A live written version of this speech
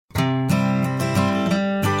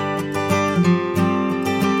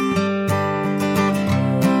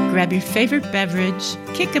grab your favorite beverage,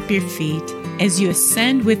 kick up your feet as you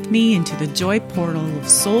ascend with me into the joy portal of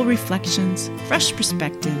soul reflections, fresh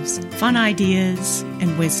perspectives, fun ideas,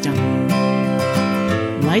 and wisdom.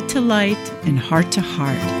 Light to light and heart to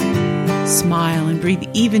heart. Smile and breathe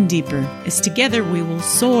even deeper as together we will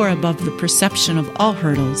soar above the perception of all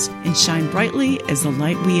hurdles and shine brightly as the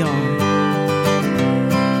light we are.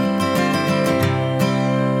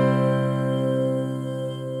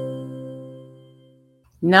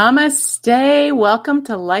 Namaste. Welcome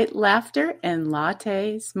to Light, Laughter, and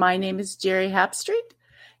Lattes. My name is Jerry Hapstreet,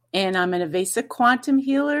 and I'm an Avesa quantum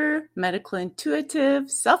healer, medical intuitive,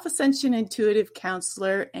 self-ascension intuitive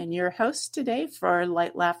counselor, and your host today for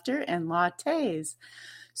Light, Laughter, and Lattes.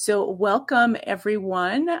 So welcome,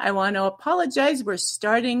 everyone. I want to apologize. We're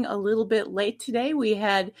starting a little bit late today. We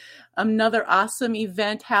had another awesome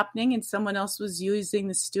event happening, and someone else was using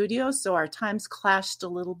the studio, so our times clashed a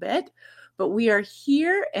little bit. But we are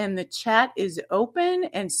here and the chat is open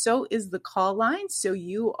and so is the call line. So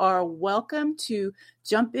you are welcome to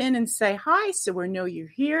jump in and say hi so we know you're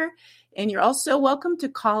here. And you're also welcome to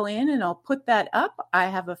call in and I'll put that up. I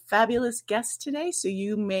have a fabulous guest today, so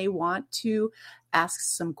you may want to ask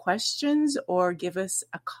some questions or give us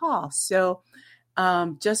a call. So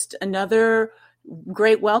just another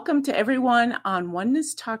great welcome to everyone on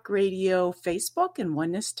Oneness Talk Radio Facebook and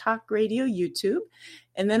Oneness Talk Radio YouTube.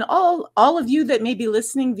 And then all of you that may be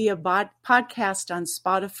listening via podcast on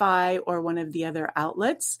Spotify or one of the other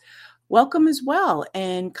outlets, welcome as well.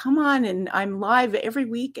 And come on, and I'm live every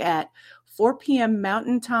week at 4 p.m.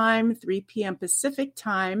 Mountain Time, 3 p.m. Pacific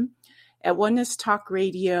Time at Oneness Talk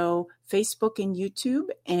Radio, Facebook and YouTube.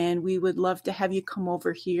 And we would love to have you come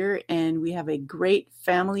over here. And we have a great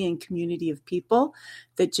family and community of people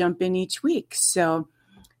that jump in each week. So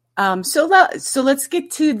let's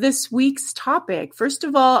get to this week's topic. First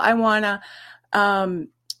of all, I want to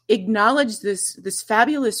acknowledge this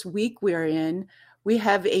fabulous week we're in. We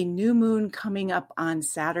have a new moon coming up on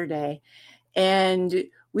Saturday, and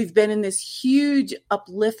we've been in this huge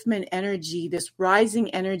upliftment energy, this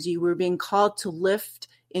rising energy. We're being called to lift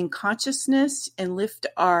in consciousness and lift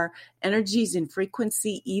our energies and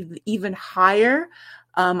frequency even higher.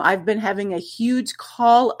 I've been having a huge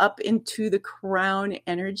call up into the crown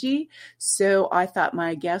energy. So I thought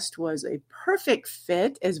my guest was a perfect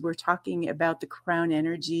fit as we're talking about the crown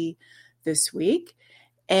energy this week.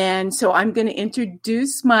 And so I'm going to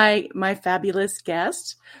introduce my fabulous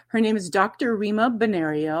guest. Her name is Dr. Rima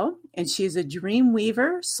Benario, and she is a dream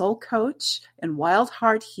weaver, soul coach, and wild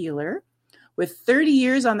heart healer with 30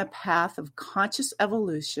 years on the path of conscious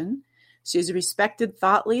evolution. She is a respected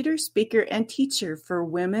thought leader, speaker, and teacher for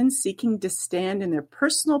women seeking to stand in their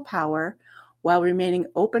personal power while remaining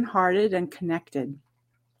open-hearted and connected.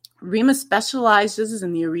 Rima specializes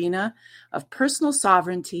in the arena of personal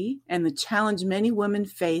sovereignty and the challenge many women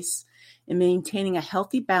face in maintaining a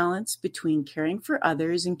healthy balance between caring for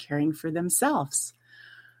others and caring for themselves.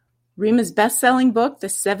 Rima's best-selling book, The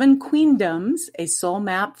Seven Queendoms, A Soul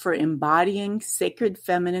Map for Embodying Sacred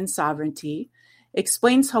Feminine Sovereignty,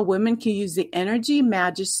 explains how women can use the energy,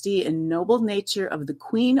 majesty, and noble nature of the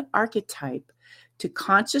queen archetype to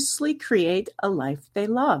consciously create a life they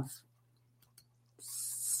love.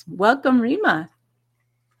 Welcome, Rima.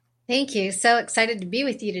 Thank you. So excited to be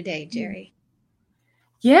with you today, Jerry.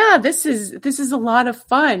 Yeah, this is a lot of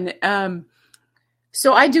fun.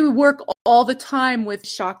 So I do work all the time with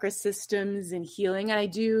chakra systems and healing. And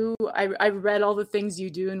I read all the things you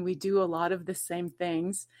do, and we do a lot of the same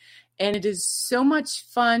things. And it is so much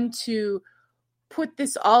fun to put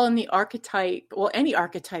this all in the archetype. Well, any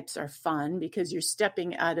archetypes are fun because you're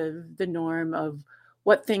stepping out of the norm of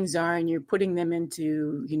what things are and you're putting them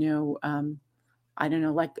into, I don't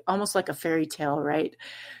know, like almost like a fairy tale, right?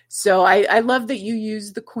 So I love that you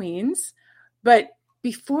use the queens. But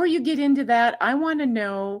before you get into that, I want to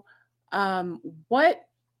know what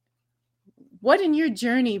in your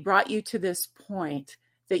journey brought you to this point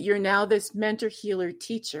that you're now this mentor healer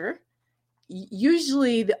teacher.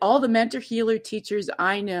 Usually all the mentor healer teachers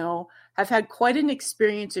I know have had quite an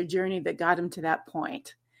experience or journey that got them to that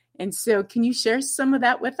point. And so can you share some of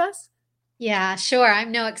that with us? Yeah, sure.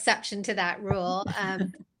 I'm no exception to that rule.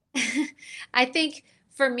 I think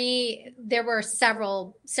for me, there were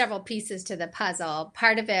several pieces to the puzzle.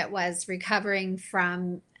 Part of it was recovering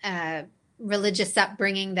from a religious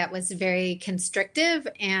upbringing that was very constrictive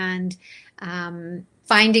and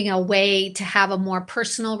finding a way to have a more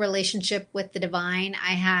personal relationship with the divine.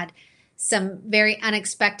 I had some very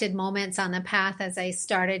unexpected moments on the path as I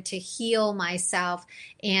started to heal myself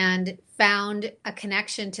and found a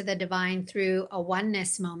connection to the divine through a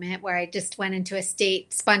oneness moment where I just went into a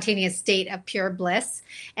spontaneous state of pure bliss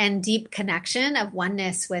and deep connection of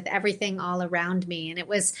oneness with everything all around me. And it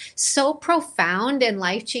was so profound and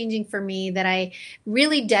life-changing for me that I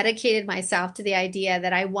really dedicated myself to the idea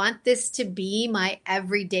that I want this to be my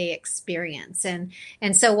everyday experience. And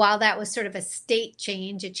so while that was sort of a state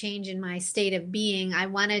change, a change in my state of being, I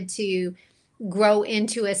wanted to grow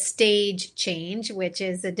into a stage change, which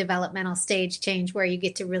is a developmental stage change where you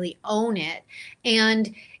get to really own it.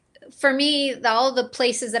 And for me, all the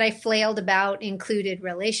places that I flailed about included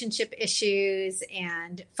relationship issues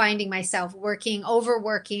and finding myself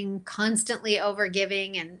overworking, constantly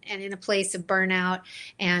overgiving, and in a place of burnout,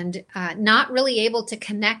 and not really able to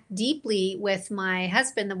connect deeply with my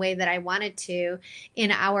husband the way that I wanted to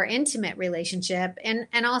in our intimate relationship, and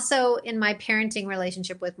also in my parenting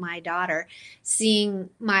relationship with my daughter, seeing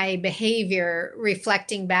my behavior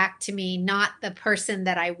reflecting back to me, not the person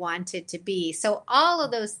that I wanted to be. So all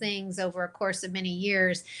of those things over a course of many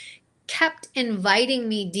years kept inviting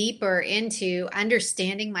me deeper into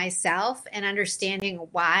understanding myself and understanding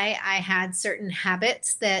why I had certain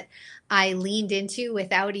habits that I leaned into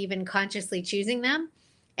without even consciously choosing them.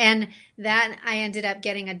 And then I ended up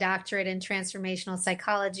getting a doctorate in transformational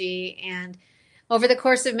psychology, and over the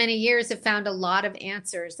course of many years have found a lot of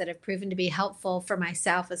answers that have proven to be helpful for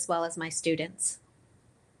myself as well as my students.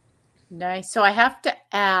 Nice. So I have to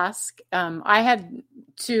ask, I had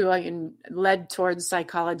led towards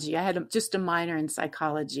psychology. I had just a minor in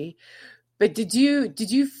psychology. But did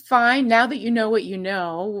you find, now that you know what you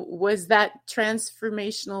know, was that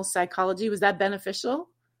transformational psychology, was that beneficial?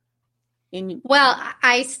 Well,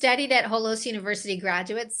 I studied at Holos University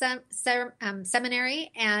Graduate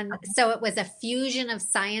Seminary, and so it was a fusion of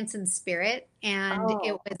science and spirit, and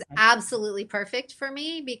it was absolutely perfect for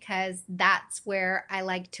me because that's where I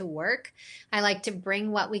like to work. I like to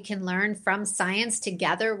bring what we can learn from science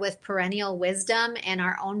together with perennial wisdom and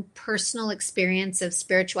our own personal experience of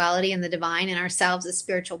spirituality and the divine and ourselves as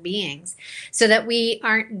spiritual beings, so that we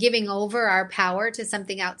aren't giving over our power to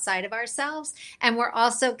something outside of ourselves, and we're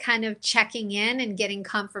also kind of checking in and getting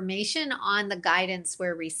confirmation on the guidance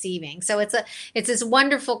we're receiving. So it's this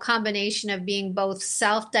wonderful combination of being both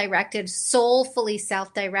self-directed, soulfully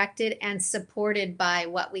self-directed, and supported by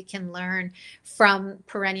what we can learn from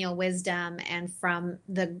perennial wisdom and from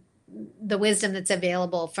the wisdom that's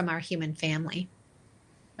available from our human family.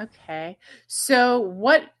 Okay. So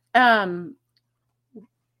what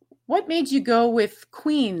made you go with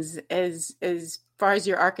queens as far as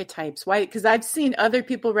your archetypes? Why? Because I've seen other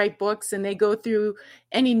people write books and they go through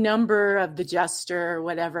any number of the Jester or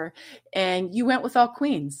whatever, and you went with all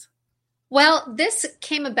queens. Well, this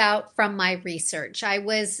came about from my research. I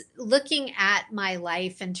was looking at my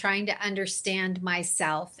life and trying to understand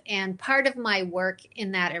myself. And part of my work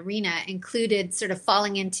in that arena included sort of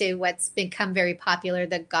falling into what's become very popular,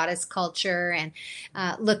 the goddess culture, and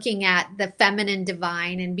looking at the feminine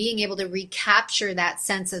divine and being able to recapture that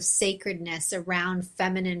sense of sacredness around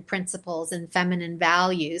feminine principles and feminine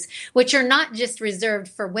values, which are not just reserved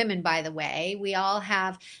for women, by the way. We all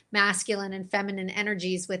have masculine and feminine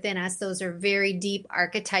energies within us. Those are very deep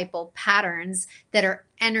archetypal patterns that are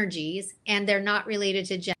energies, and they're not related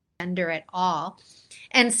to gender at all.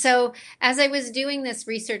 And so as I was doing this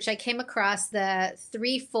research, I came across the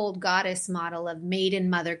threefold goddess model of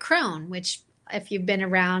Maiden, Mother, Crone, which, if you've been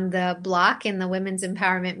around the block in the women's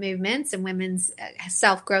empowerment movements and women's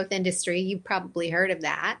self-growth industry, you've probably heard of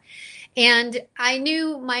that. And I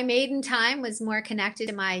knew my maiden time was more connected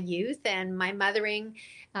to my youth, and my mothering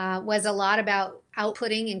was a lot about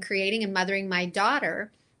outputting and creating and mothering my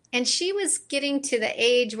daughter. And she was getting to the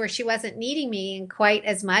age where she wasn't needing me in quite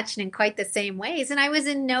as much and in quite the same ways. And I was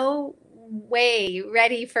in no way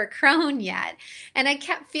ready for crone yet. And I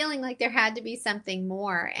kept feeling like there had to be something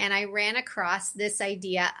more. And I ran across this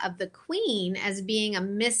idea of the queen as being a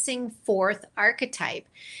missing fourth archetype.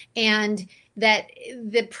 And that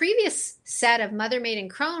the previous set of Mother, Maiden,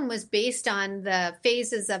 Crone was based on the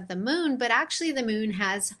phases of the moon, but actually the moon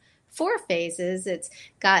has 4 phases. It's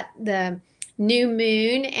got the new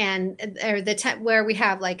moon where we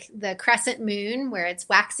have like the crescent moon where it's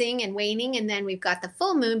waxing and waning, and then we've got the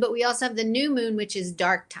full moon, but we also have the new moon, which is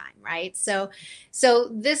dark time, right? So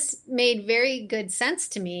this made very good sense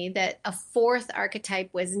to me that a fourth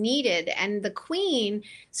archetype was needed, and the queen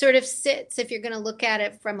sort of sits, if you're going to look at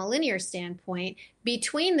it from a linear standpoint,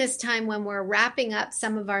 between this time when we're wrapping up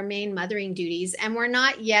some of our main mothering duties and we're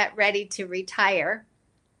not yet ready to retire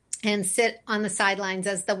and sit on the sidelines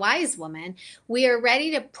as the wise woman. We are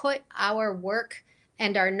ready to put our work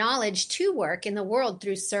and our knowledge to work in the world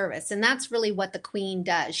through service. And that's really what the queen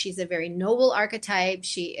does. She's a very noble archetype.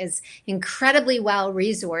 She is incredibly well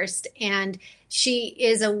resourced, and she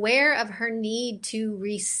is aware of her need to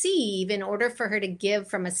receive in order for her to give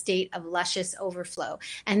from a state of luscious overflow.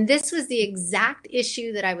 And this was the exact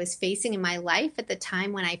issue that I was facing in my life at the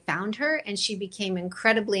time when I found her, and she became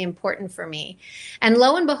incredibly important for me. And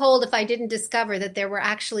lo and behold, if I didn't discover that there were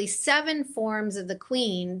actually 7 forms of the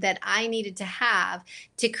queen that I needed to have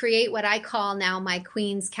to create what I call now my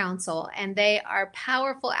Queen's Council. And they are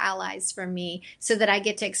powerful allies for me so that I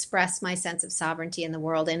get to express my sense of sovereignty in the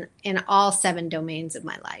world in all 7 domains of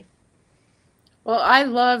my life. Well, I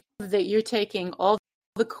love that you're taking all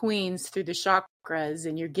the queens through the chakras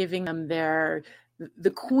and you're giving them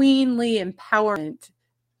the queenly empowerment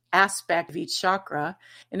aspect of each chakra.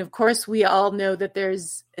 And of course, we all know that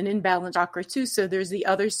there's an imbalanced chakra too. So there's the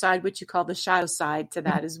other side, which you call the shadow side to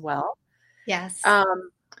that as well. Yes.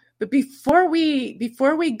 But before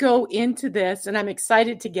we go into this, and I'm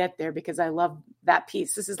excited to get there because I love that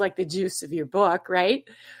piece. This is like the juice of your book, right?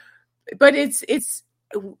 But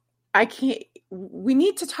we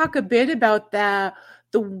need to talk a bit about the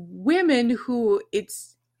women who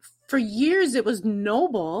for years it was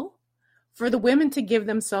noble for the women to give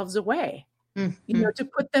themselves away, to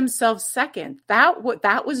put themselves second. That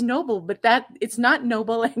was noble, but it's not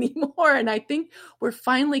noble anymore. And I think we're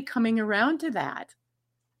finally coming around to that.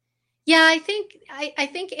 Yeah, I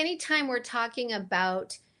think anytime we're talking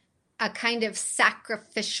about a kind of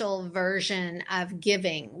sacrificial version of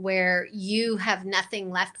giving where you have nothing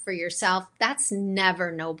left for yourself, that's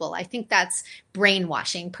never noble. I think that's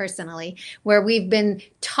brainwashing personally, where we've been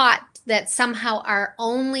taught that somehow our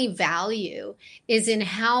only value is in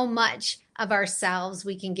how much of ourselves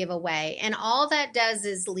we can give away. And all that does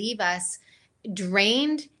is leave us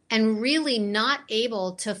drained and really not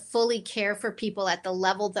able to fully care for people at the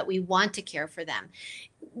level that we want to care for them.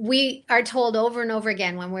 We are told over and over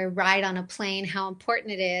again when we ride on a plane how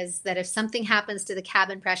important it is that if something happens to the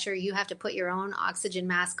cabin pressure, you have to put your own oxygen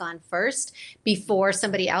mask on first before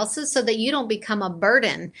somebody else's so that you don't become a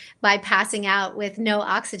burden by passing out with no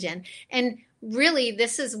oxygen. And really,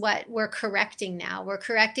 this is what we're correcting now. We're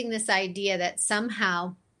correcting this idea that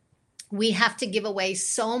somehow we have to give away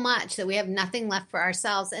so much that we have nothing left for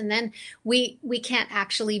ourselves. And then we can't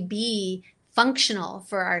actually be functional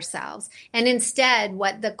for ourselves. And instead,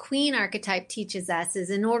 what the queen archetype teaches us is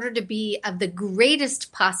in order to be of the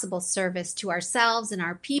greatest possible service to ourselves and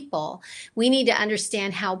our people, we need to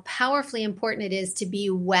understand how powerfully important it is to be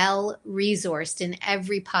well resourced in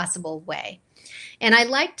every possible way. And I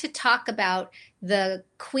like to talk about the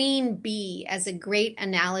queen bee as a great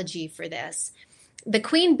analogy for this. The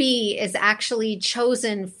queen bee is actually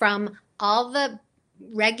chosen from all the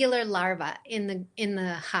regular larvae in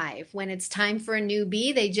the hive. When it's time for a new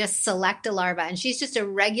bee, they just select a larva, and she's just a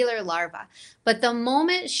regular larva. But the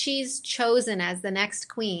moment she's chosen as the next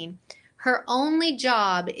queen, her only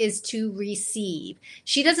job is to receive.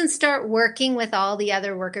 She doesn't start working with all the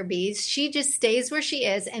other worker bees. She just stays where she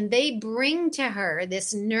is, and they bring to her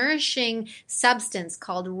this nourishing substance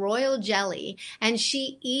called royal jelly, and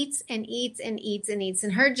she eats and eats and eats and eats.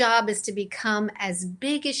 And her job is to become as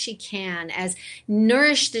big as she can, as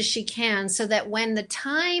nourished as she can, so that when the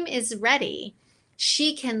time is ready,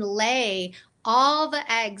 she can lay all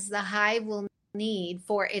the eggs the hive will need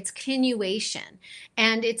for its continuation.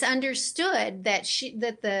 And it's understood that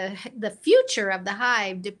the future of the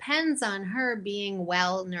hive depends on her being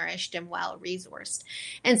well nourished and well resourced.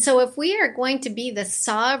 And so if we are going to be the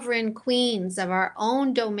sovereign queens of our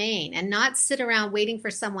own domain and not sit around waiting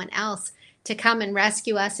for someone else to come and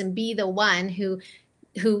rescue us and be the one who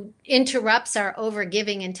interrupts our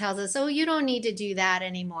overgiving and tells us, oh, you don't need to do that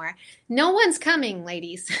anymore. No one's coming,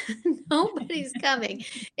 ladies. Nobody's coming.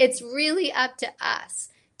 It's really up to us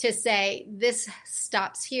to say, this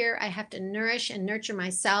stops here. I have to nourish and nurture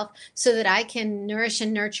myself so that I can nourish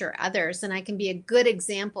and nurture others. And I can be a good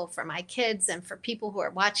example for my kids and for people who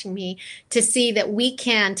are watching me to see that we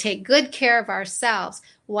can take good care of ourselves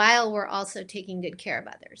while we're also taking good care of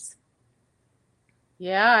others.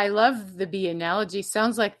 Yeah, I love the bee analogy.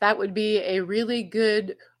 Sounds like that would be a really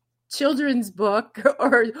good children's book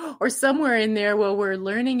or somewhere in there where we're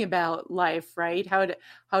learning about life, right? How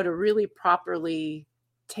to really properly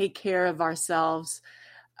take care of ourselves.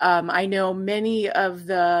 I know many of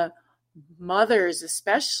the mothers,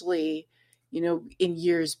 especially, in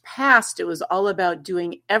years past, it was all about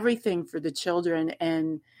doing everything for the children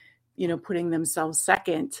and, putting themselves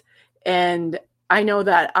second. And I know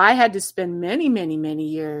that I had to spend many, many, many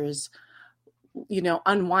years,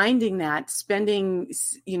 unwinding that, spending,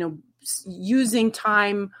 using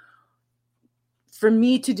time for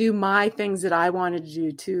me to do my things that I wanted to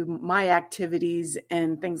do, to my activities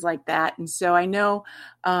and things like that. And so I know,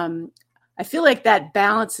 I feel like that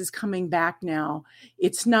balance is coming back now.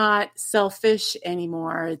 It's not selfish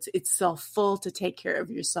anymore. It's self-full to take care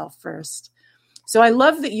of yourself first. So I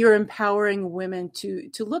love that you're empowering women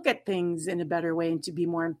to look at things in a better way and to be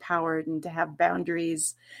more empowered and to have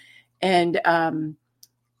boundaries and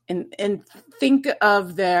think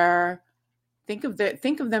of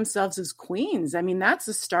themselves as queens. I mean, that's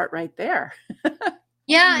a start right there.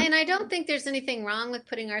 Yeah, and I don't think there's anything wrong with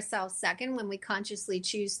putting ourselves second when we consciously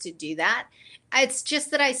choose to do that. It's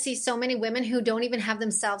just that I see so many women who don't even have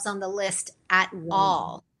themselves on the list at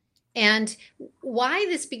all. And why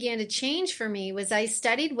this began to change for me was I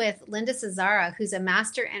studied with Linda Cesara, who's a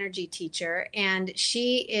master energy teacher, and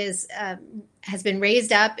she has been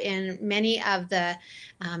raised up in many of the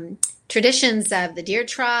traditions of the Deer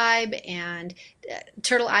Tribe and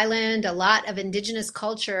Turtle Island, a lot of indigenous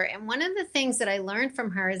culture. And one of the things that I learned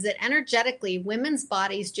from her is that energetically, women's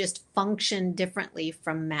bodies just function differently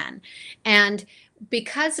from men. And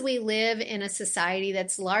because we live in a society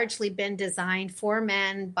that's largely been designed for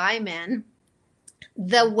men by men,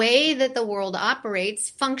 the way that the world operates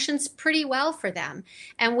functions pretty well for them.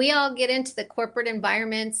 And we all get into the corporate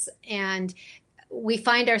environments and we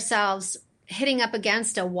find ourselves hitting up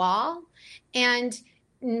against a wall, and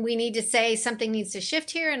we need to say something needs to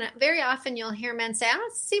shift here. And very often you'll hear men say, I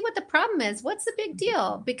don't see what the problem is. What's the big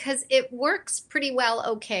deal? Because it works pretty well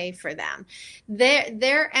okay for them.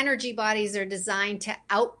 Their energy bodies are designed to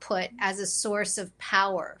output as a source of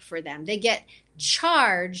power for them. They get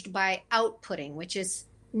charged by outputting, which is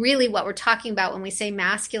really what we're talking about when we say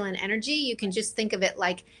masculine energy. You can just think of it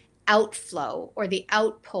like outflow or the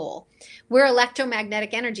outpole. We're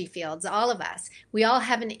electromagnetic energy fields, all of us. We all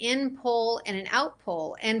have an in pole and an out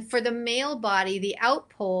pole. And for the male body, the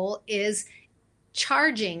out pole is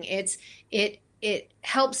charging. It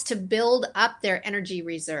helps to build up their energy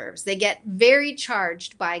reserves. They get very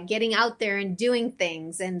charged by getting out there and doing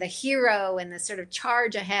things and the hero and the sort of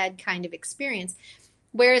charge ahead kind of experience.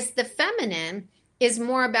 Whereas the feminine is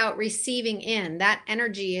more about receiving in. That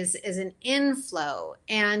energy is an inflow.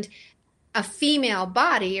 And a female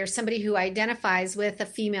body, or somebody who identifies with a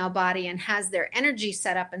female body and has their energy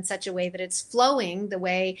set up in such a way that it's flowing the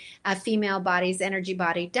way a female body's energy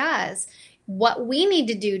body does, what we need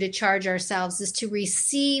to do to charge ourselves is to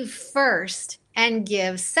receive first and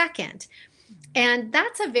give second. And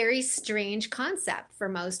that's a very strange concept for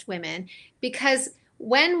most women, because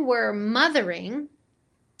when we're mothering,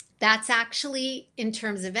 that's actually, in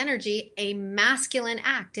terms of energy, a masculine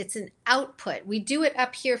act. It's an output. We do it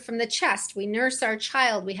up here from the chest. We nurse our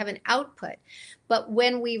child. We have an output. But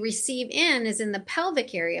when we receive in is in the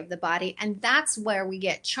pelvic area of the body, and that's where we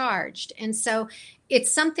get charged. And so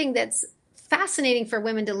it's something that's fascinating for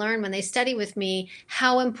women to learn when they study with me,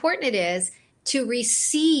 how important it is to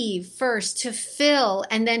receive first, to fill,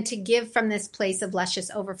 and then to give from this place of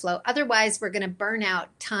luscious overflow. Otherwise, we're going to burn out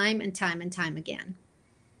time and time and time again.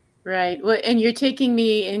 Right. Well, and you're taking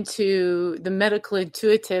me into the medical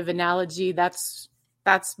intuitive analogy. That's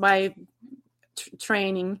my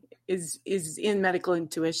training is in medical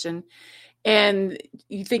intuition. And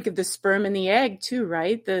you think of the sperm and the egg too,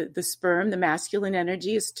 right? The sperm, the masculine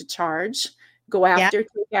energy is to charge, go after,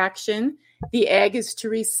 take action. The egg is to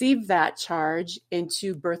receive that charge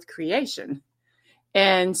into birth creation.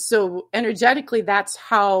 And so energetically, that's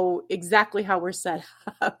exactly how we're set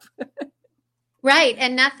up. Right.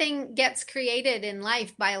 And nothing gets created in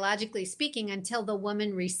life, biologically speaking, until the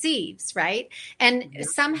woman receives, right? And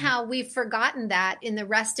somehow we've forgotten that in the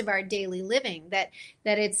rest of our daily living, that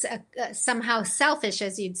it's somehow selfish,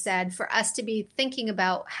 as you'd said, for us to be thinking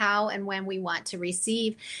about how and when we want to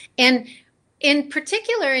receive. And in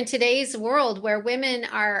particular, in today's world where women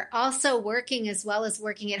are also working as well as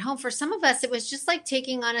working at home, for some of us, it was just like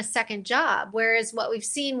taking on a second job. Whereas what we've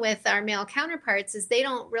seen with our male counterparts is they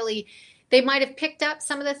might have picked up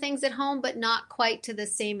some of the things at home, but not quite to the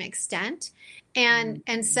same extent.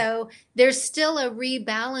 And so there's still a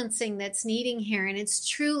rebalancing that's needing here. And it's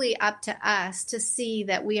truly up to us to see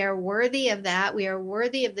that we are worthy of that. We are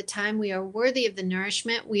worthy of the time. We are worthy of the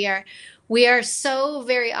nourishment. We are so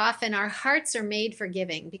very often, our hearts are made for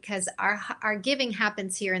giving, because our giving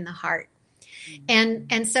happens here in the heart.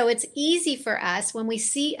 And so it's easy for us when we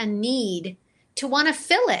see a need to want to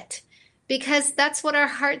fill it, because that's what our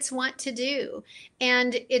hearts want to do.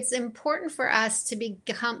 And it's important for us to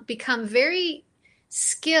become very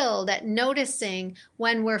skilled at noticing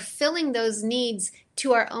when we're filling those needs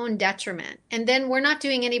to our own detriment. And then we're not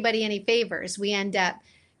doing anybody any favors. We end up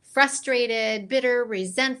frustrated, bitter,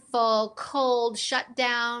 resentful, cold, shut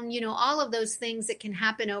down, all of those things that can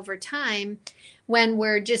happen over time when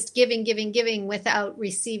we're just giving, giving, giving without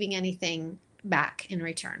receiving anything back in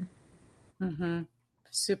return. Mm-hmm.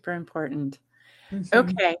 Super important. Mm-hmm.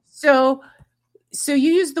 Okay. So you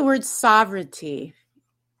use the word sovereignty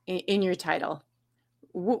in your title.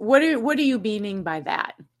 What are you meaning by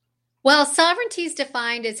that? Well, sovereignty is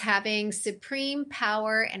defined as having supreme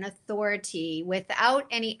power and authority without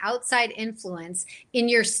any outside influence in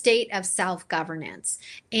your state of self-governance.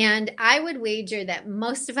 And I would wager that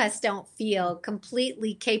most of us don't feel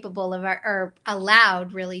completely capable of or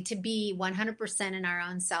allowed really to be 100% in our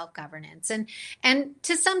own self-governance. And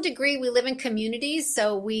to some degree, we live in communities,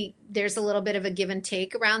 so there's a little bit of a give and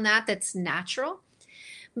take around that that's natural.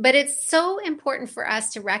 But it's so important for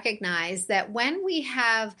us to recognize that when we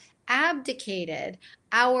have abdicated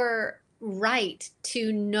our right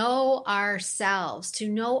to know ourselves, to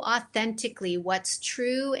know authentically what's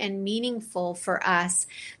true and meaningful for us,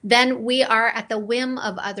 then we are at the whim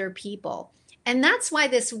of other people. And that's why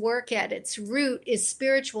this work at its root is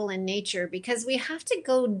spiritual in nature, because we have to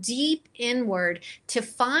go deep inward to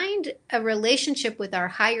find a relationship with our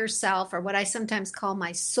higher self, or what I sometimes call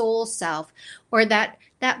my soul self, or that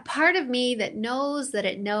part of me that knows that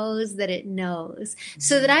it knows that it knows,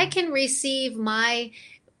 so that I can receive my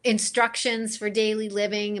instructions for daily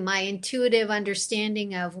living, my intuitive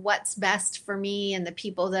understanding of what's best for me and the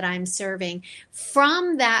people that I'm serving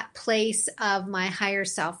from that place of my higher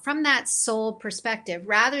self, from that soul perspective,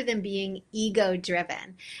 rather than being ego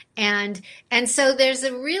driven. And so there's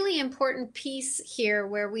a really important piece here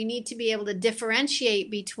where we need to be able to differentiate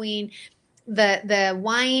between the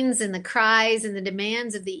whines and the cries and the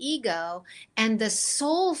demands of the ego and the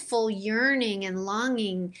soulful yearning and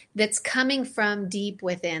longing that's coming from deep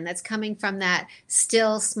within, that's coming from that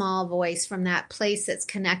still small voice, from that place that's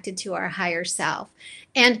connected to our higher self.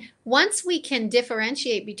 And once we can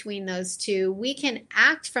differentiate between those two, we can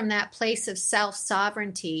act from that place of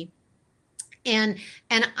self-sovereignty. And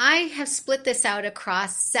I have split this out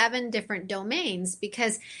across 7 different domains,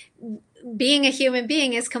 because being a human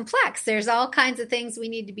being is complex. There's all kinds of things we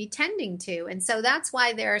need to be tending to. And so that's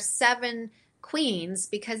why there are 7 queens,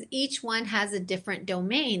 because each one has a different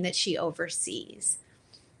domain that she oversees.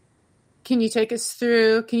 Can you take us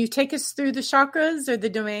through the chakras or the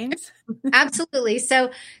domains? Absolutely.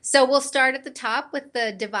 So we'll start at the top with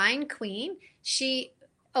the Divine Queen. She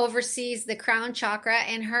oversees the crown chakra,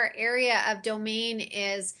 and her area of domain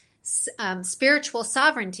is spiritual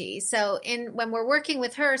sovereignty. So when we're working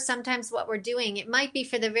with her, sometimes what we're doing, it might be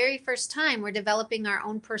for the very first time, we're developing our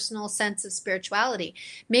own personal sense of spirituality.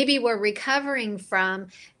 Maybe we're recovering from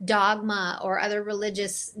dogma or other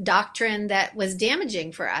religious doctrine that was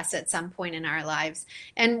damaging for us at some point in our lives.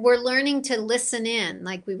 And we're learning to listen in,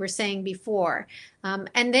 like we were saying before.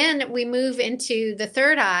 And then we move into the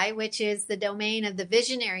third eye, which is the domain of the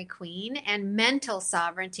visionary queen and mental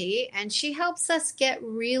sovereignty. And she helps us get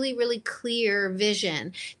really, really clear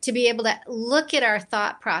vision, to be able to look at our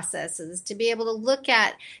thought processes, to be able to look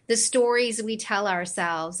at the stories we tell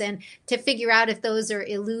ourselves, and to figure out if those are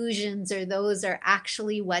illusions or those are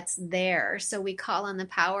actually what's there. So we call on the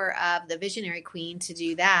power of the visionary queen to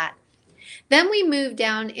do that. Then we move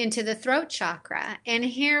down into the throat chakra, and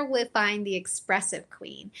here we find the expressive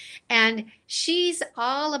queen. And she's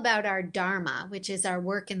all about our dharma, which is our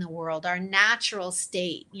work in the world, our natural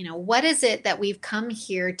state. What is it that we've come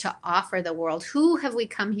here to offer the world? Who have we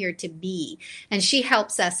come here to be? And she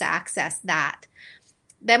helps us access that.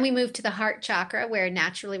 Then we move to the heart chakra, where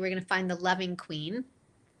naturally we're going to find the loving queen.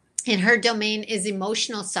 And her domain is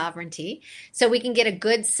emotional sovereignty. So we can get a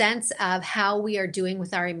good sense of how we are doing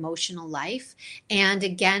with our emotional life. And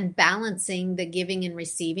again, balancing the giving and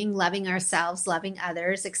receiving, loving ourselves, loving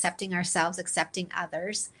others, accepting ourselves, accepting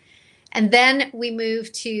others. And then we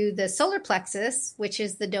move to the solar plexus, which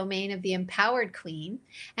is the domain of the empowered queen.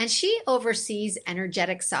 And she oversees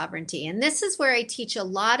energetic sovereignty. And this is where I teach a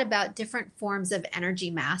lot about different forms of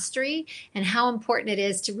energy mastery and how important it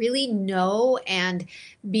is to really know and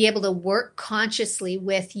be able to work consciously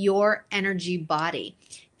with your energy body.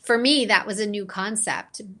 For me, that was a new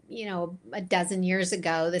concept, a dozen years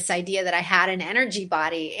ago, this idea that I had an energy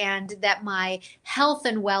body and that my health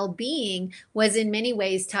and well-being was in many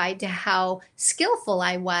ways tied to how skillful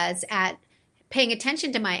I was at paying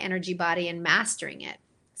attention to my energy body and mastering it.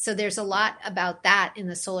 So there's a lot about that in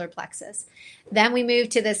the solar plexus. Then we move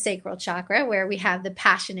to the sacral chakra, where we have the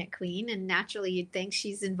passionate queen, and naturally you'd think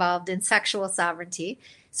she's involved in sexual sovereignty.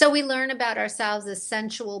 So we learn about ourselves as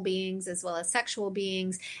sensual beings as well as sexual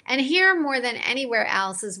beings. And here, more than anywhere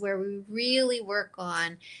else, is where we really work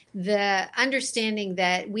on the understanding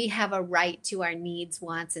that we have a right to our needs,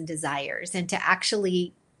 wants, and desires, and to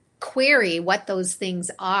actually query what those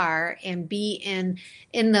things are and be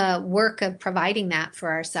in the work of providing that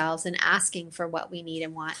for ourselves and asking for what we need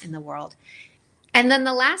and want in the world. And then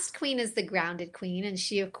the last queen is the grounded queen, and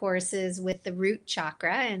she, of course, is with the root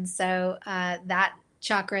chakra. And so that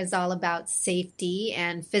chakra is all about safety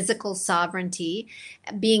and physical sovereignty,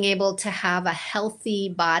 being able to have a healthy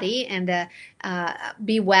body and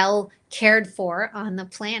be well cared for on the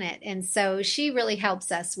planet. And so she really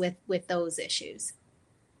helps us with those issues.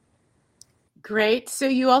 Great. So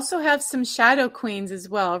you also have some shadow queens as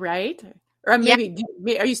well, right? Or maybe,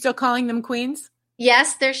 are you still calling them queens?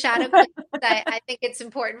 Yes, they're shadow queens. I think it's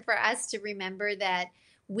important for us to remember that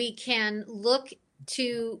we can look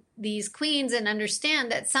to these queens and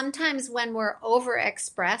understand that sometimes when we're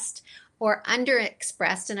overexpressed or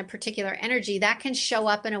underexpressed in a particular energy, that can show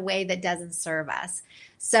up in a way that doesn't serve us.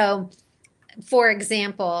 So, for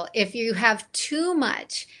example, if you have too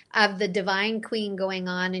much of the divine queen going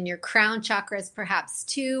on and your crown chakra is perhaps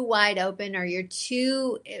too wide open, or you're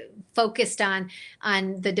too focused on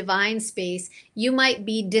the divine space, you might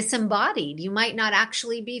be disembodied. You might not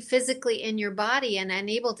actually be physically in your body and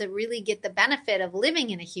unable to really get the benefit of living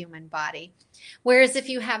in a human body. Whereas if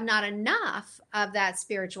you have not enough of that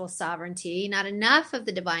spiritual sovereignty, not enough of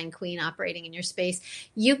the divine queen operating in your space,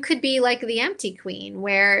 you could be like the empty queen,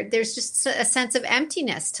 where there's just a sense of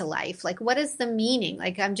emptiness to life. Like, what is the meaning?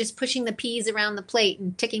 Like, I'm just pushing the peas around the plate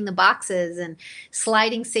and ticking the boxes and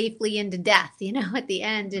sliding safely into death, at the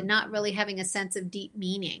end, and not really having a sense of deep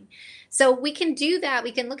meaning. So we can do that.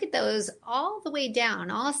 We can look at those all the way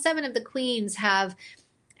down. All 7 of the queens have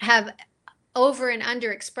over and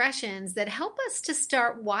under expressions that help us to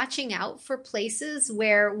start watching out for places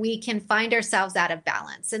where we can find ourselves out of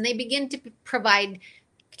balance. And they begin to provide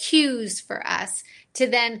cues for us to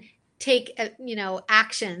then take,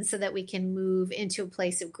 action so that we can move into a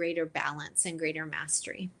place of greater balance and greater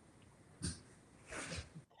mastery.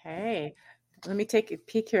 Okay. Let me take a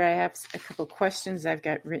peek here. I have a couple questions I've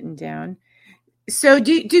got written down. So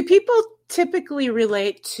do people typically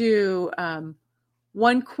relate to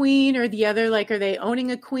one queen or the other? Like, are they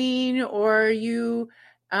owning a queen, or are you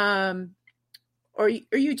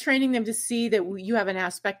training them to see that you have an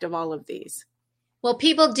aspect of all of these? Well,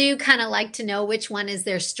 people do kind of like to know which one is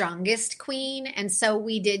their strongest queen. And so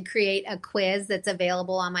we did create a quiz that's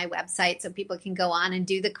available on my website so people can go on and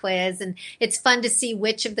do the quiz. And it's fun to see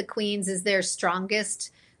which of the queens is their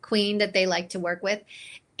strongest queen that they like to work with.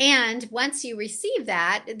 And once you receive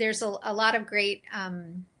that, there's a lot of great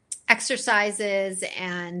exercises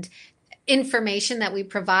and information that we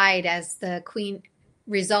provide as the queen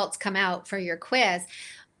results come out for your quiz.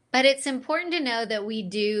 But it's important to know that we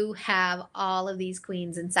do have all of these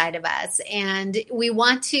queens inside of us, and we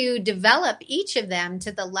want to develop each of them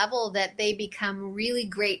to the level that they become really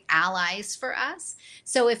great allies for us.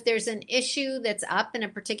 So if there's an issue that's up in a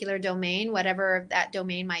particular domain, whatever that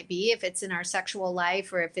domain might be, if it's in our sexual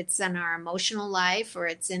life, or if it's in our emotional life, or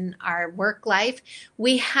it's in our work life,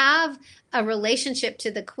 we have a relationship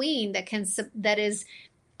to the queen that is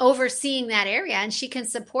overseeing that area, and she can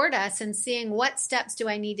support us in seeing what steps do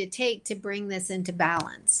I need to take to bring this into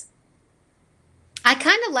balance. I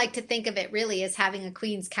kind of like to think of it really as having a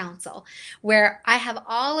Queen's Council, where I have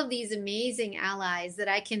all of these amazing allies that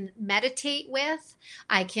I can meditate with,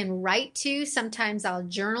 I can write to. Sometimes I'll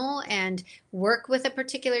journal and work with a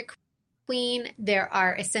particular queen. There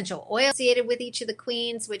are essential oils associated with each of the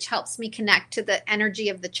queens, which helps me connect to the energy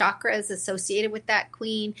of the chakras associated with that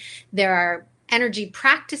queen. There are energy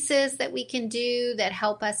practices that we can do that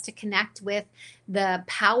help us to connect with the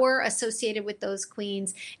power associated with those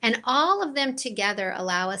queens. And all of them together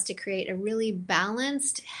allow us to create a really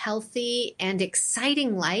balanced, healthy, and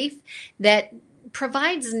exciting life that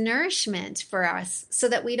provides nourishment for us so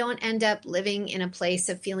that we don't end up living in a place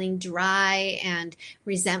of feeling dry and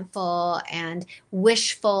resentful and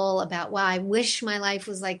wishful about, well, I wish my life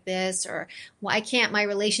was like this, or why can't my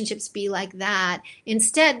relationships be like that?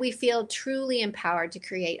 Instead, we feel truly empowered to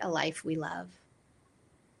create a life we love.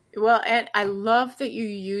 Well, and I love that you're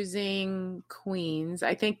using queens.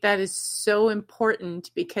 I think that is so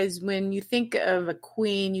important, because when you think of a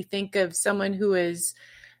queen, you think of someone who is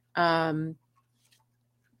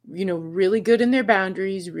really good in their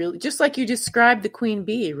boundaries, really, just like you described the queen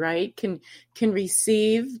bee, right? Can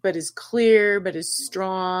receive, but is clear, but is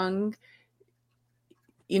strong.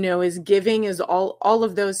 is giving, is all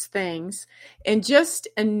of those things. And just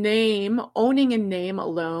a name, owning a name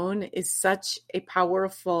alone is such a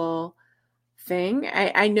powerful thing.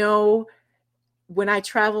 I know when I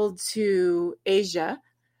traveled to Asia,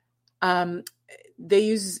 they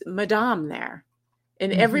use Madame there.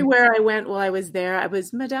 And everywhere I went while I was there, I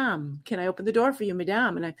was, Madame, can I open the door for you,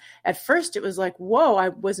 Madame? And at first it was like, whoa, I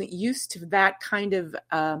wasn't used to that kind of,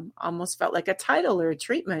 almost felt like a title or a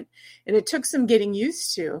treatment. And it took some getting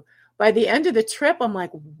used to. By the end of the trip, I'm like,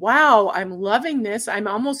 wow, I'm loving this. I'm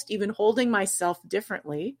almost even holding myself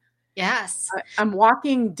differently. Yes. I'm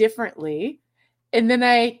walking differently. And then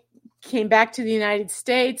I came back to the United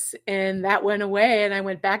States and that went away. And I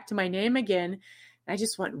went back to my name again. I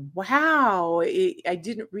just went, wow, I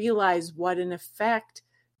didn't realize what an effect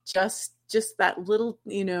just that little,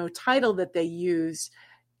 title that they use,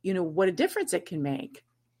 what a difference it can make.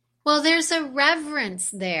 Well, there's a reverence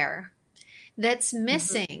there that's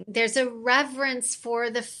missing. There's a reverence for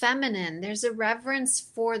the feminine. There's a reverence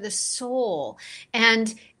for the soul.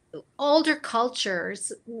 And older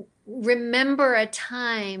cultures remember a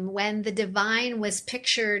time when the divine was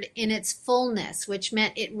pictured in its fullness, which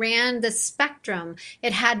meant it ran the spectrum.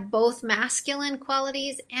 It had both masculine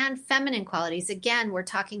qualities and feminine qualities. Again, we're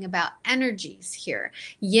talking about energies here,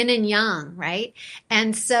 yin and yang, right?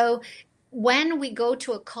 And so when we go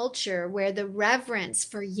to a culture where the reverence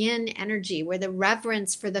for yin energy, where the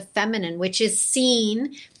reverence for the feminine, which is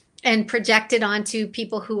seen and projected onto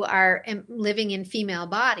people who are living in female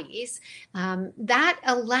bodies, that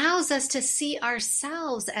allows us to see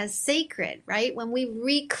ourselves as sacred, right? When we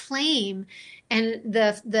reclaim and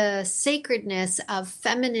the sacredness of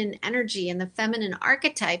feminine energy and the feminine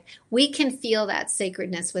archetype, we can feel that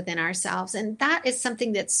sacredness within ourselves. And that is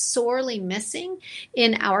something that's sorely missing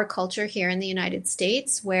in our culture here in the United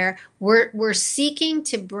States, where we're seeking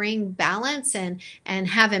to bring balance and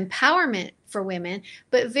have empowerment for women.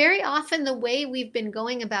 But very often the way we've been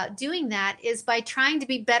going about doing that is by trying to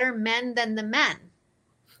be better men than the men.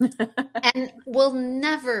 And we'll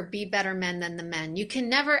never be better men than the men. You can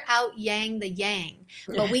never out yang the yang,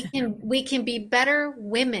 but we can be better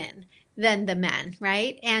women than the men,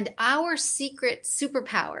 right? And our secret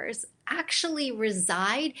superpowers actually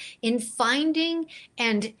reside in finding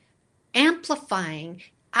and amplifying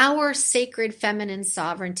our sacred feminine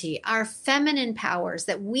sovereignty, our feminine powers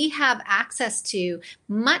that we have access to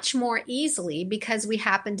much more easily because we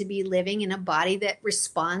happen to be living in a body that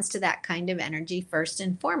responds to that kind of energy first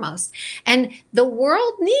and foremost. And the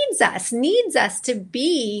world needs us to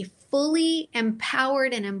be fully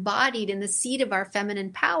empowered and embodied in the seat of our feminine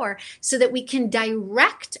power so that we can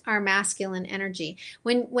direct our masculine energy.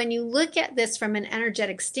 When you look at this from an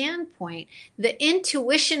energetic standpoint, the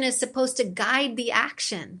intuition is supposed to guide the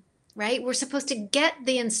action, right? We're supposed to get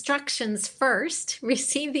the instructions first,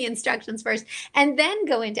 receive the instructions first, and then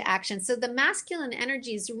go into action. So the masculine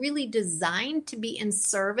energy is really designed to be in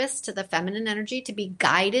service to the feminine energy, to be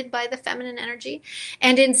guided by the feminine energy.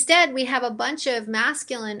 And instead, we have a bunch of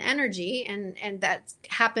masculine energy, and that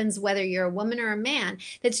happens whether you're a woman or a man,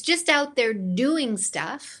 that's just out there doing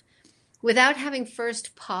stuff without having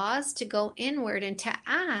first paused to go inward and to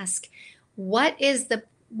ask, what is the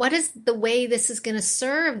way this is going to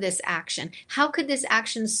serve this action? How could this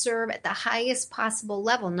action serve at the highest possible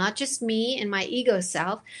level? Not just me and my ego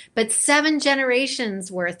self, but 7 generations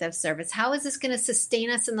worth of service. How is this going to sustain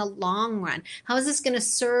us in the long run? How is this going to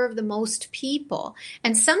serve the most people?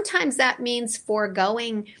 And sometimes that means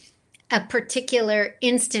foregoing a particular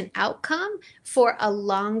instant outcome for a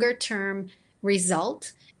longer term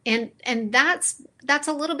result. And that's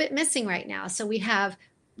a little bit missing right now. So we have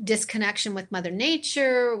disconnection with Mother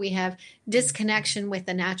Nature. We have disconnection with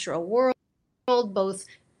the natural world, both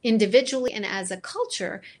individually and as a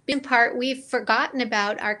culture. In part, we've forgotten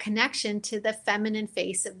about our connection to the feminine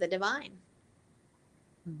face of the divine.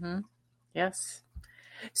 Mm-hmm. Yes.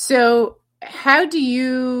 So how do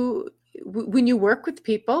you, when you work with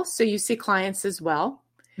people, so you see clients as well,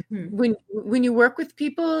 when you work with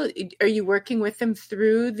people, are you working with them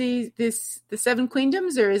through the 7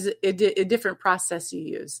 queendoms, or is it a different process you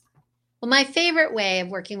use? Well, my favorite way of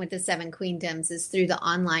working with the 7 queendoms is through the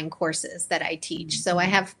online courses that I teach. So I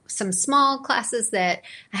have some small classes that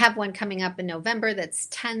I have one coming up in November that's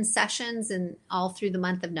 10 sessions and all through the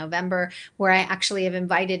month of November, where I actually have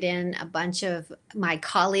invited in a bunch of my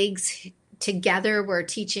colleagues. Together, we're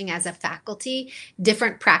teaching as a faculty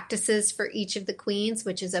different practices for each of the queens,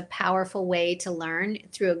 which is a powerful way to learn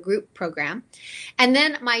through a group program. And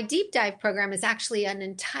then my deep dive program is actually an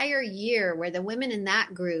entire year where the women in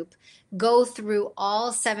that group go through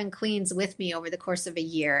all 7 queens with me over the course of a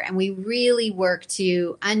year. And we really work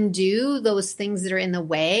to undo those things that are in the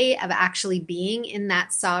way of actually being in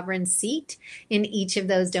that sovereign seat in each of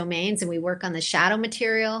those domains. And we work on the shadow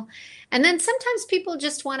material. And then sometimes people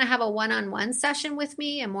just want to have a one-on-one session with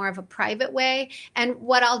me in more of a private way. And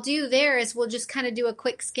what I'll do there is we'll just kind of do a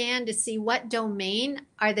quick scan to see what domain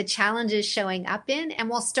are the challenges showing up in. And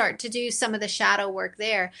we'll start to do some of the shadow work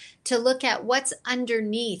there to look at what's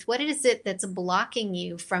underneath. What is it that's blocking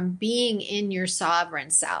you from being in your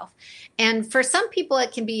sovereign self? And for some people,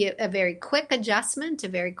 it can be a very quick adjustment, a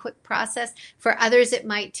very quick process. For others, it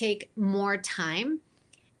might take more time.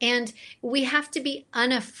 And we have to be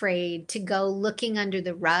unafraid to go looking under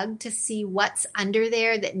the rug to see what's under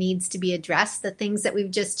there that needs to be addressed, the things that we've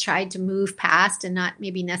just tried to move past and not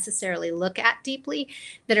maybe necessarily look at deeply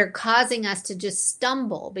that are causing us to just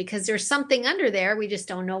stumble because there's something under there. We just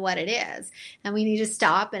don't know what it is. And we need to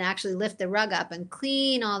stop and actually lift the rug up and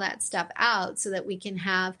clean all that stuff out so that we can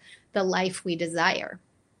have the life we desire.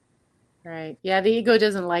 Right. Yeah, the ego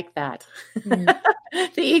doesn't like that.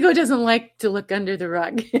 The ego doesn't like to look under the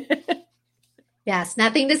rug. Yes,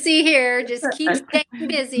 nothing to see here. Just keep staying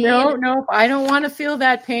busy. No, I don't want to feel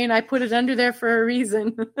that pain. I put it under there for a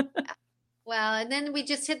reason. Well, and then we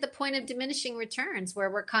just hit the point of diminishing returns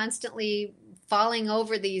where we're constantly falling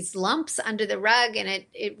over these lumps under the rug. And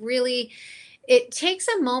it takes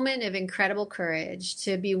a moment of incredible courage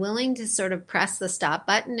to be willing to sort of press the stop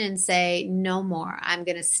button and say, no more. I'm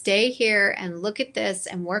going to stay here and look at this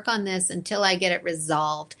and work on this until I get it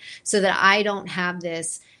resolved so that I don't have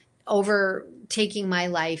this overtaking my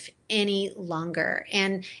life any longer.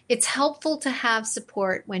 And it's helpful to have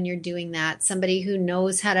support when you're doing that. Somebody who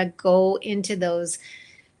knows how to go into those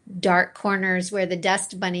dark corners where the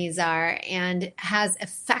dust bunnies are and has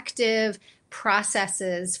effective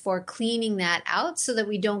processes for cleaning that out so that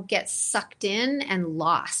we don't get sucked in and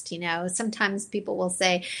lost. Sometimes people will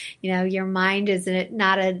say, your mind is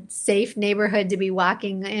not a safe neighborhood to be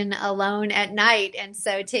walking in alone at night. And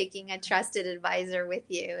so taking a trusted advisor with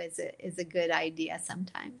you is a good idea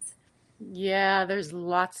sometimes. Yeah, there's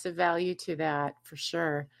lots of value to that for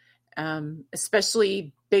sure.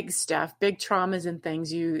 Especially big stuff, big traumas and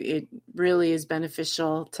things, it really is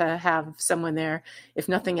beneficial to have someone there, if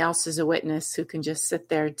nothing else, as a witness who can just sit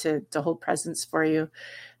there to hold presence for you.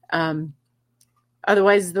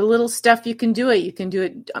 Otherwise, the little stuff, you can do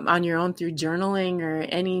it on your own through journaling or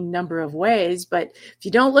any number of ways. But if you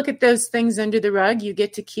don't look at those things under the rug, you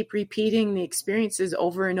get to keep repeating the experiences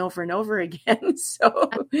over and over and over again. So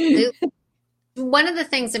one of the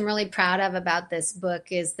things I'm really proud of about this book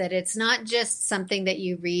is that it's not just something that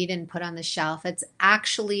you read and put on the shelf. It's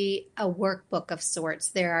actually a workbook of sorts.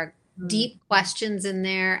 There are deep questions in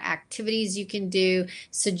there, activities you can do,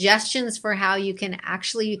 suggestions for how you can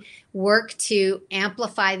actually work to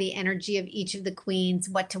amplify the energy of each of the queens,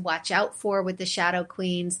 what to watch out for with the shadow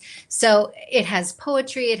queens. So it has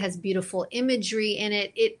poetry, it has beautiful imagery in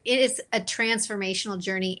it. It is a transformational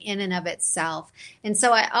journey in and of itself. And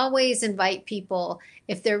so I always invite people,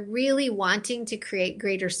 if they're really wanting to create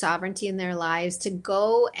greater sovereignty in their lives, to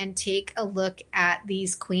go and take a look at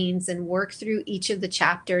these queens and work through each of the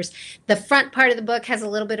chapters. The front part of the book has a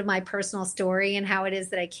little bit of my personal story and how it is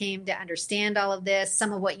that I came to understand all of this.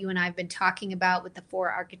 Some of what you and I have been talking about with the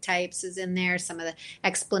 4 archetypes is in there. Some of the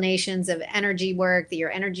explanations of energy work,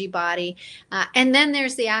 your energy body. And then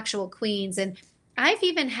there's the actual queens. And I've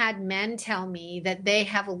even had men tell me that they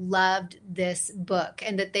have loved this book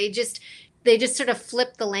and that they just sort of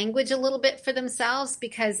flip the language a little bit for themselves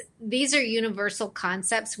because these are universal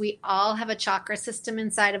concepts. We all have a chakra system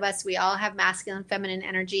inside of us. We all have masculine, feminine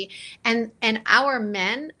energy. And our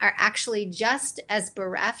men are actually just as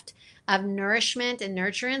bereft of nourishment and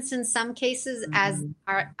nurturance in some cases as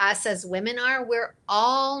us as women are. We're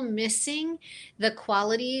all missing the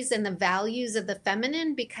qualities and the values of the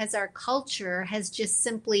feminine because our culture has just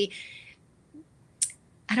simply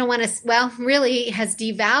really has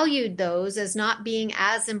devalued those as not being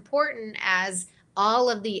as important as all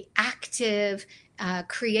of the active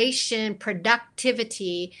creation,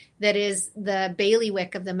 productivity that is the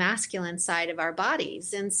bailiwick of the masculine side of our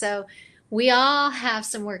bodies. And so we all have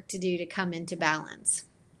some work to do to come into balance.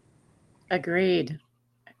 Agreed.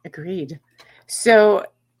 So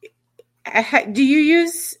do you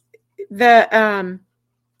use the,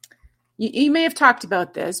 you may have talked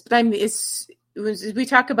about this, but as we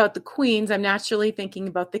talk about the queens, I'm naturally thinking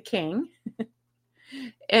about the king.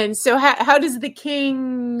 And so how does the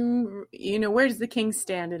king, where does the king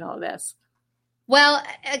stand in all this? Well,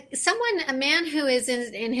 a man who is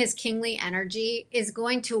in his kingly energy is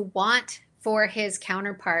going to want for his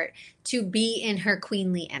counterpart to be in her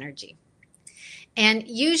queenly energy. And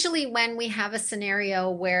usually when we have a scenario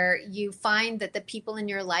where you find that the people in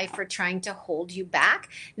your life are trying to hold you back,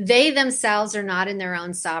 they themselves are not in their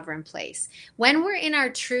own sovereign place. When we're in our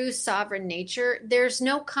true sovereign nature, there's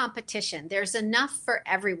no competition. There's enough for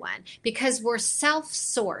everyone because we're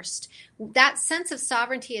self-sourced. That sense of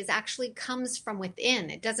sovereignty actually comes from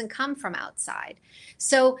within. It doesn't come from outside.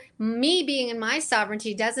 So me being in my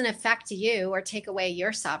sovereignty doesn't affect you or take away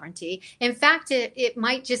your sovereignty. In fact, it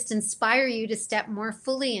might just inspire you to step more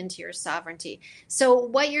fully into your sovereignty. So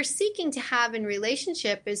what you're seeking to have in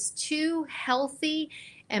relationship is two healthy,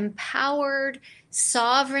 empowered,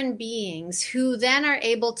 sovereign beings who then are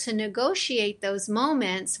able to negotiate those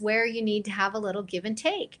moments where you need to have a little give and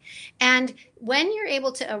take. And when you're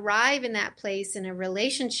able to arrive in that place in a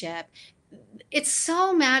relationship, it's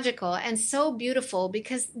so magical and so beautiful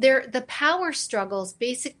because the power struggles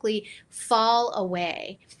basically fall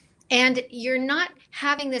away. And you're not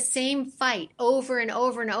having the same fight over and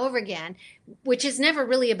over and over again, which is never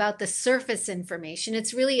really about the surface information.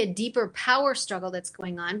 It's really a deeper power struggle that's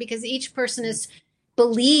going on because each person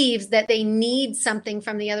believes that they need something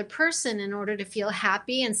from the other person in order to feel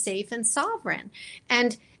happy and safe and sovereign.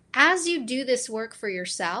 And as you do this work for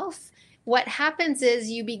yourself, what happens is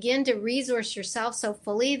you begin to resource yourself so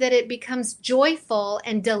fully that it becomes joyful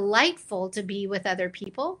and delightful to be with other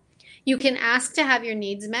people. You can ask to have your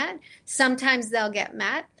needs met. Sometimes they'll get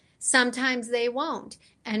met. Sometimes they won't.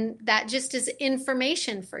 And that just is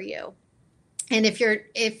information for you. And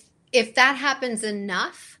if that happens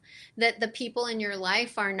enough, that the people in your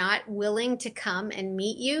life are not willing to come and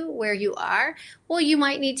meet you where you are, well, you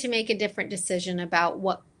might need to make a different decision about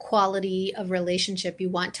what quality of relationship you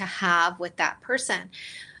want to have with that person.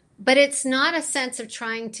 But it's not a sense of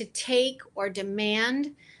trying to take or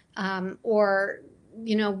demand or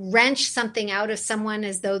wrench something out of someone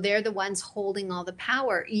as though they're the ones holding all the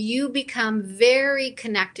power. You become very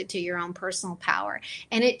connected to your own personal power,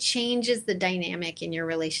 and it changes the dynamic in your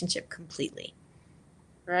relationship completely.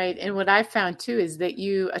 Right. And what I found too is that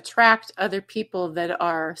you attract other people that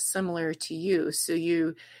are similar to you. So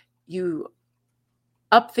you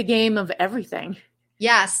up the game of everything.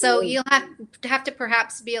 Yeah. So you'll have to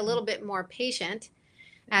perhaps be a little bit more patient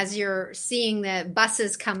as you're seeing the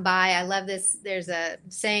buses come by. I love this. There's a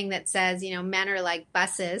saying that says, men are like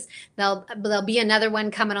buses. There'll be another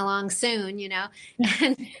one coming along soon,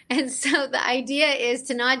 and so the idea is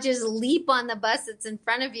to not just leap on the bus that's in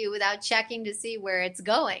front of you without checking to see where it's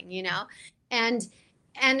going, and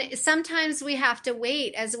sometimes we have to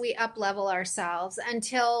wait as we up level ourselves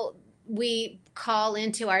until we call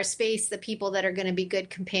into our space the people that are going to be good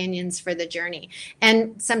companions for the journey.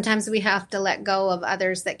 And sometimes we have to let go of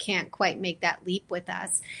others that can't quite make that leap with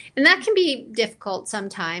us. And that can be difficult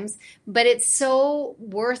sometimes, but it's so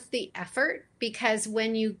worth the effort because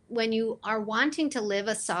when you are wanting to live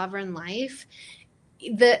a sovereign life,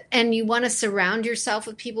 and you want to surround yourself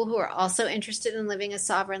with people who are also interested in living a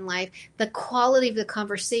sovereign life, the quality of the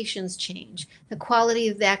conversations change. The quality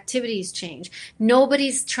of the activities change.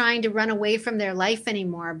 Nobody's trying to run away from their life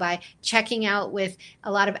anymore by checking out with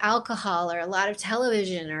a lot of alcohol or a lot of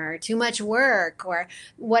television or too much work or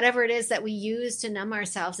whatever it is that we use to numb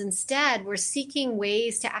ourselves. Instead, we're seeking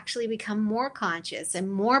ways to actually become more conscious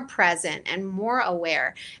and more present and more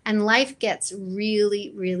aware. And life gets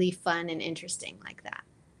really, really fun and interesting like that.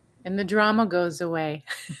 And the drama goes away.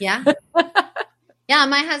 Yeah. Yeah.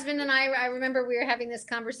 My husband and I remember we were having this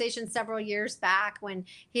conversation several years back when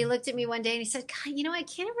he looked at me one day and he said, God, I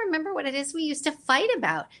can't even remember what it is we used to fight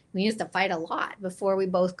about. We used to fight a lot before we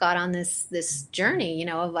both got on this journey,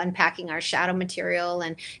 of unpacking our shadow material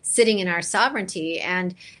and sitting in our sovereignty.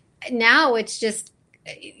 And now it's just,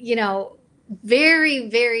 very,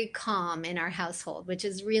 very calm in our household, which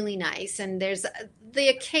is really nice. And there's the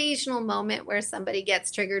occasional moment where somebody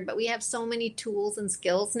gets triggered, but we have so many tools and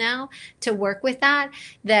skills now to work with that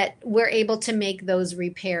we're able to make those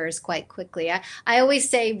repairs quite quickly. I always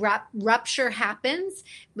say rupture happens,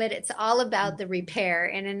 but it's all about the repair.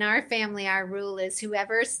 And in our family, our rule is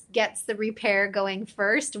whoever gets the repair going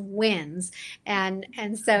first wins. And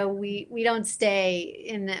so we don't stay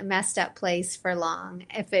in a messed up place for long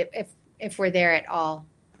if we're there at all.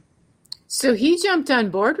 So he jumped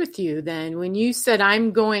on board with you then when you said,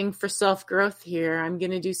 I'm going for self-growth here. I'm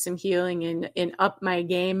going to do some healing and up my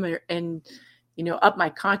game and up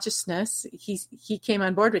my consciousness. He came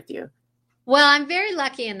on board with you. Well, I'm very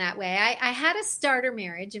lucky in that way. I had a starter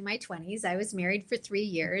marriage in my 20s. I was married for 3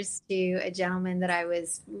 years to a gentleman that I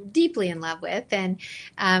was deeply in love with. And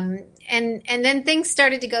then things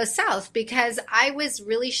started to go south because I was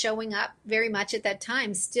really showing up very much at that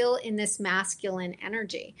time, still in this masculine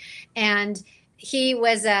energy. And he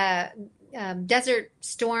was Desert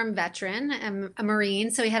Storm veteran, a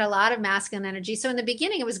Marine. So he had a lot of masculine energy. So in the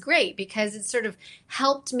beginning, it was great because it sort of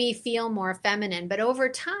helped me feel more feminine. But over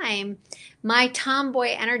time, my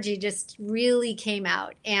tomboy energy just really came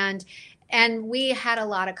out, and we had a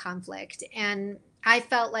lot of conflict. And I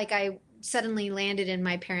felt like I suddenly landed in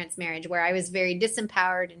my parents' marriage where I was very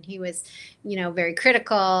disempowered and he was, very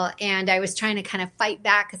critical. And I was trying to kind of fight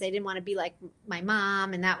back because I didn't want to be like my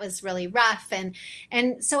mom. And that was really rough.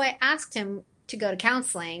 And so I asked him to go to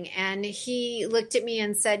counseling, and he looked at me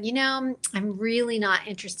and said, I'm really not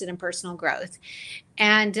interested in personal growth.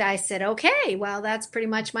 And I said, okay, well, that's pretty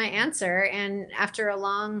much my answer. And after a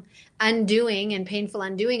long undoing and painful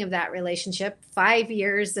undoing of that relationship, 5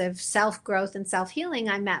 years of self-growth and self-healing,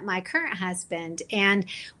 I met my current husband. And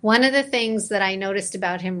one of the things that I noticed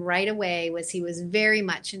about him right away was he was very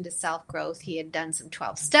much into self-growth. He had done some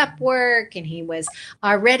 12-step work, and he was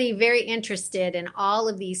already very interested in all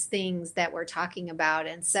of these things that we're talking about.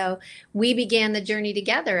 And so we began the journey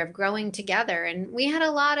together of growing together. And we had a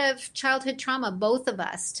lot of childhood trauma, both of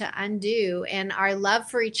us, to undo. And our love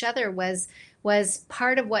for each other was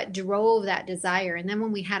part of what drove that desire. And then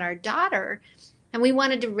when we had our daughter, and we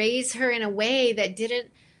wanted to raise her in a way that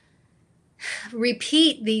didn't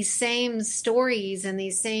repeat these same stories and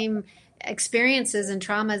these same experiences and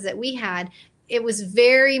traumas that we had, it was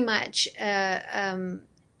very much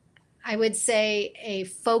I would say a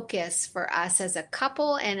focus for us as a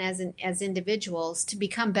couple and as individuals to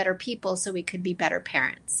become better people so we could be better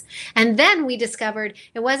parents. And then we discovered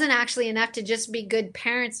it wasn't actually enough to just be good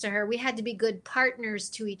parents to her. We had to be good partners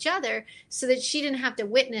to each other so that she didn't have to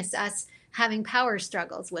witness us having power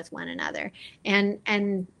struggles with one another.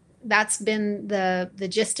 And that's been the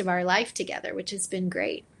gist of our life together, which has been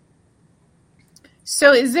great.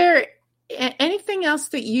 So is there anything else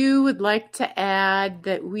that you would like to add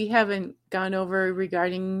that we haven't gone over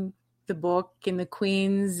regarding the book and the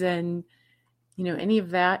queens and, any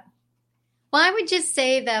of that? Well, I would just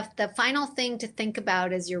say that the final thing to think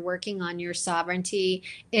about as you're working on your sovereignty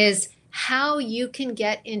is how you can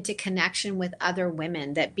get into connection with other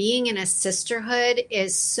women. That being in a sisterhood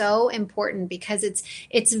is so important because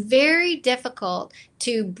it's very difficult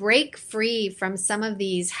to break free from some of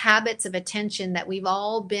these habits of attention that we've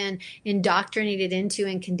all been indoctrinated into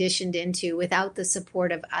and conditioned into without the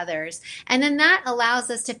support of others. And then that allows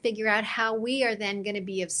us to figure out how we are then going to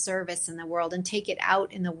be of service in the world and take it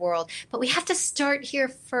out in the world. But we have to start here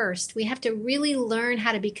first. We have to really learn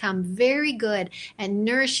how to become very good at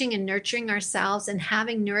nourishing and nurturing ourselves and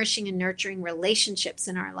having nourishing and nurturing relationships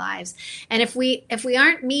in our lives. And if we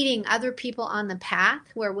aren't meeting other people on the path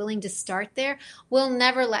who are willing to start there, we'll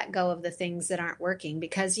never let go of the things that aren't working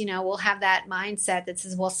because, we'll have that mindset that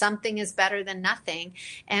says, well, something is better than nothing.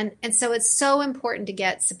 And so it's so important to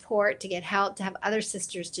get support, to get help, to have other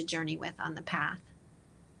sisters to journey with on the path.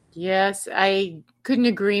 Yes, I couldn't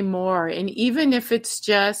agree more. And even if it's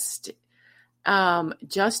just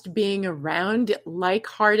being around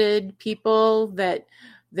like-hearted people that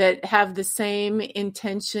have the same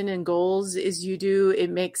intention and goals as you do, it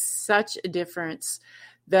makes such a difference.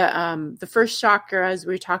 The first chakra, as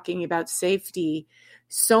we're talking about safety,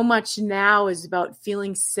 so much now is about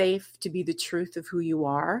feeling safe to be the truth of who you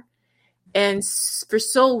are. And for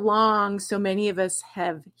so long, so many of us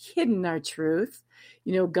have hidden our truth,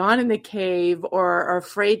 gone in the cave or are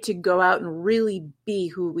afraid to go out and really be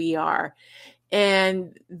who we are.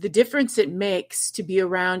 And the difference it makes to be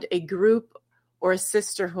around a group or a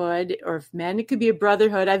sisterhood, or if men, it could be a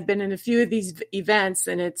brotherhood. I've been in a few of these events,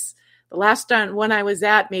 and it's the last one I was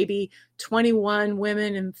at, maybe 21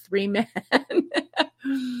 women and 3 men.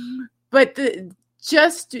 But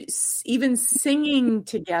just even singing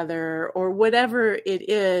together or whatever it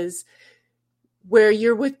is, where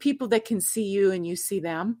you're with people that can see you and you see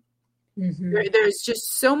them. Mm-hmm. There's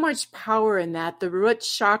just so much power in that. The root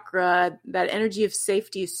chakra, that energy of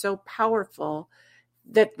safety is so powerful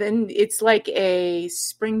that then it's like a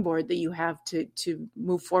springboard that you have to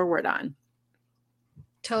move forward on.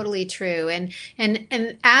 Totally true. And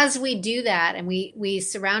as we do that and we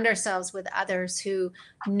surround ourselves with others who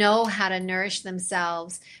know how to nourish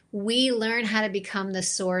themselves, we learn how to become the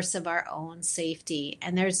source of our own safety.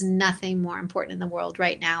 And there's nothing more important in the world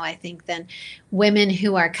right now, I think, than women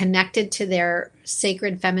who are connected to their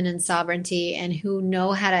sacred feminine sovereignty and who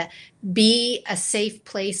know how to be a safe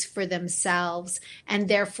place for themselves and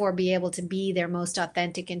therefore be able to be their most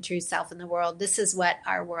authentic and true self in the world. This is what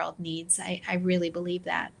our world needs. I really believe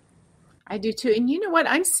that. I do too. And you know what?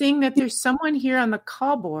 I'm seeing that there's someone here on the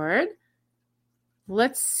call board.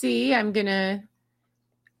 Let's see. I'm going to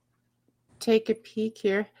take a peek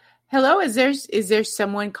here. Hello, is there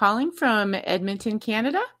someone calling from Edmonton,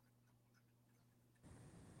 Canada?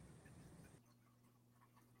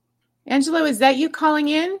 Angela, is that you calling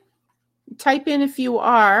in? Type in if you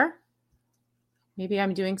are. Maybe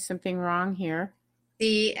I'm doing something wrong here.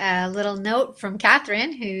 The little note from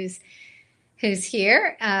Catherine, who's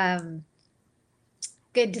here.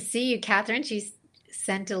 Good to see you, Catherine. She's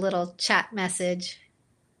sent a little chat message.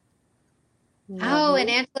 Lovely. Oh, and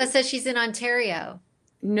Angela says she's in Ontario.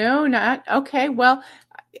 No, not. Okay, well,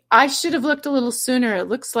 I should have looked a little sooner. It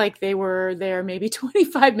looks like they were there maybe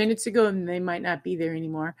 25 minutes ago, and they might not be there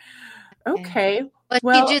anymore. Okay.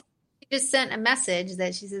 Well, she just sent a message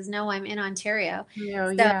that she says, "No, I'm in Ontario." Oh,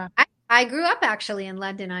 so yeah. I grew up actually in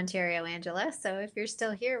London, Ontario, Angela. So if you're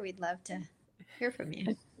still here, we'd love to hear from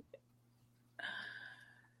you.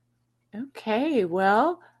 Okay,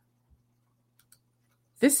 well,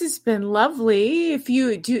 this has been lovely. If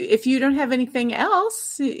you don't have anything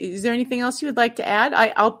else, is there anything else you would like to add?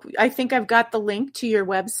 I think I've got the link to your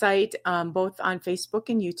website, both on Facebook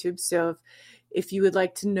and YouTube. So if you would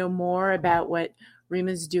like to know more about what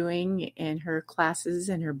Rima's doing in her classes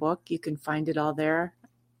and her book, you can find it all there,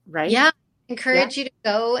 right? Yeah. Encourage you to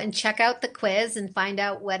go and check out the quiz and find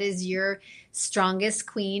out what is your strongest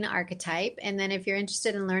queen archetype. And then if you're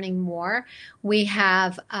interested in learning more, we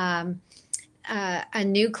have a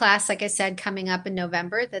new class, like I said, coming up in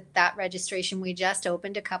November. That registration we just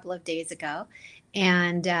opened a couple of days ago.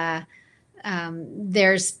 And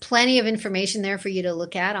there's plenty of information there for you to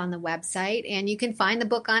look at on the website, and you can find the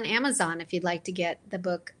book on Amazon if you'd like to get the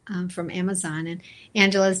book from Amazon. And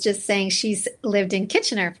Angela's just saying she's lived in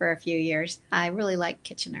Kitchener for a few years. I really like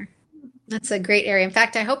Kitchener. That's a great area. In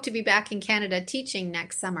fact, I hope to be back in Canada teaching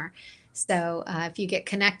next summer. So if you get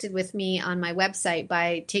connected with me on my website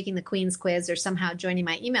by taking the Queen's Quiz or somehow joining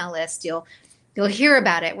my email list, you'll hear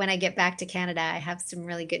about it when I get back to Canada. I have some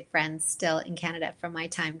really good friends still in Canada from my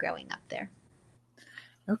time growing up there.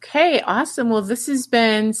 Okay, awesome. Well, this has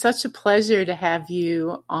been such a pleasure to have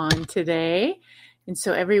you on today. And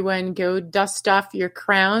so everyone go dust off your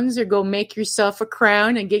crowns or go make yourself a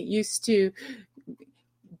crown and get used to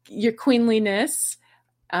your queenliness.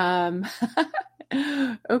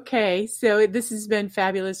 Okay, so this has been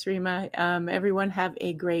fabulous, Rima. Everyone have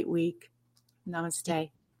a great week.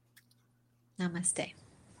 Namaste. Namaste.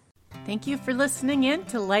 Thank you for listening in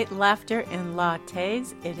to Light, Laughter, and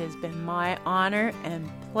Lattes. It has been my honor and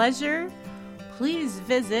pleasure. Please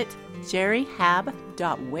visit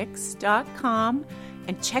jerryhab.wix.com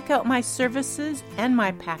and check out my services and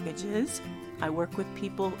my packages. I work with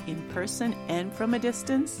people in person and from a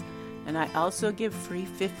distance, and I also give free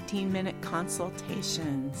 15-minute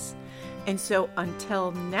consultations. And so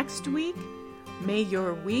until next week, may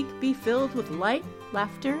your week be filled with light,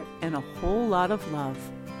 laughter, and a whole lot of love.